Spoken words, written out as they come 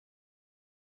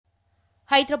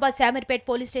Hyderabad Shamirpet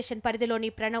police station పరిధిలోని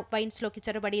ప్రణవ్ వైన్స్లోకి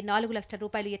చొరబడి 4 లక్షల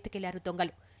రూపాయలు ఎత్తుకెళ్లారు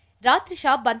దొంగలు. రాత్రి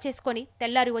షాప్ బంద్ చేసుకుని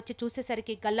తెల్లారి వచ్చి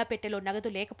చూసేసరికి గల్లాపెట్టెలో నగదు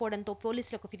లేకపోవడంతో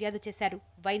పోలీసులకు ఫిర్యాదు చేశారు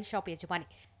వైన్ షాప్ యజమాని.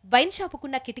 వైన్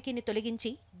షాపుకున్న కిటికీని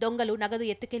తొలగించి దొంగలు నగదు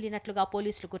ఎత్తుకెళ్లినట్లుగా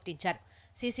పోలీసులు గుర్తించారు.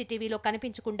 సీసీటీవీలో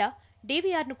కనిపించకుండా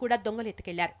డీవీఆర్ను కూడా దొంగలు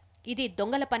ఎత్తుకెళ్లారు. ఇది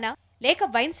దొంగల పనా లేక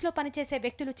వైన్స్లో పనిచేసే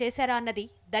వ్యక్తులు చేశారా అన్నది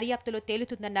దర్యాప్తులో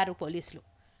తేలుతుందన్నారు పోలీసులు.